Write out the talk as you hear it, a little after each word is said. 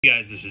Hey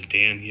guys, this is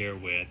Dan here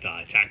with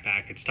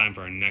TacPack. It's time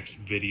for our next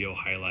video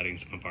highlighting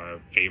some of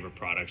our favorite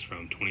products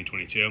from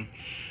 2022.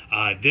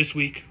 This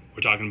week,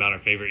 we're talking about our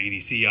favorite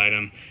EDC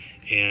item.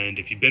 And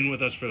if you've been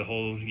with us for the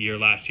whole year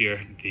last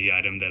year, the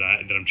item that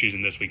I'm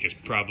choosing this week is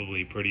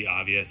probably pretty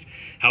obvious.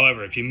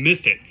 However, if you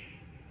missed it,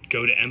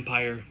 go to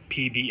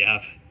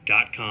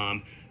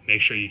EmpirePBF.com.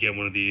 Make sure you get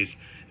one of these.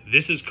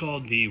 This is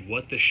called the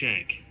What the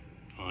Shank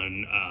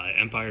on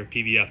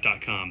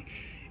EmpirePBF.com.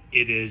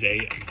 It is a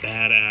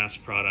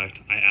badass product.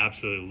 I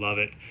absolutely love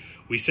it.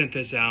 We sent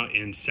this out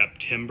in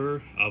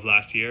September of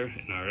last year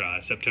in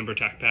our September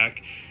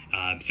TacPack.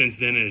 Since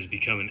then, it has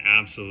become an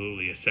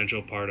absolutely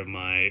essential part of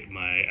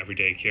my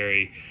everyday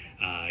carry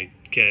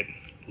kit.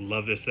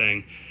 Love this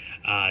thing.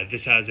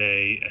 This has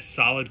a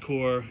solid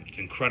core. It's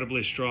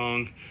incredibly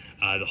strong.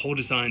 The whole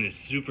design is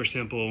super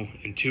simple,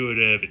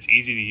 intuitive. It's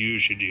easy to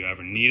use should you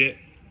ever need it.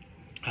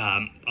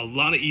 A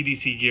lot of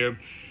EDC gear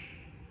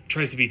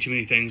tries to be too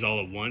many things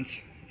all at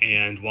once.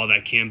 And while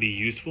that can be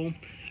useful,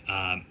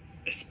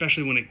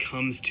 especially when it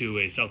comes to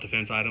a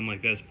self-defense item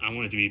like this, I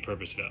want it to be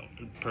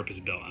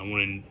purpose-built. I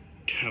want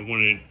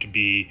it to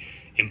be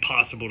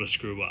impossible to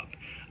screw up.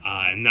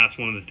 And that's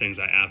one of the things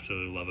I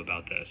absolutely love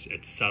about this.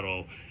 It's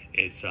subtle.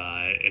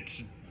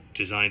 It's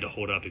designed to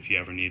hold up if you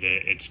ever need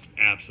it. It's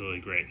absolutely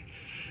great.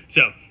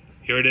 So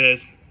here it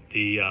is,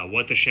 the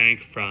What the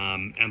Shank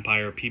from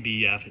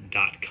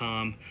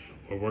EmpirePBF.com.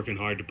 We're working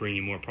hard to bring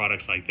you more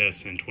products like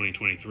this in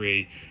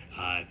 2023.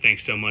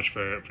 Thanks so much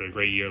for a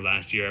great year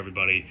last year,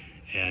 everybody,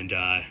 and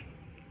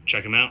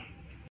check them out.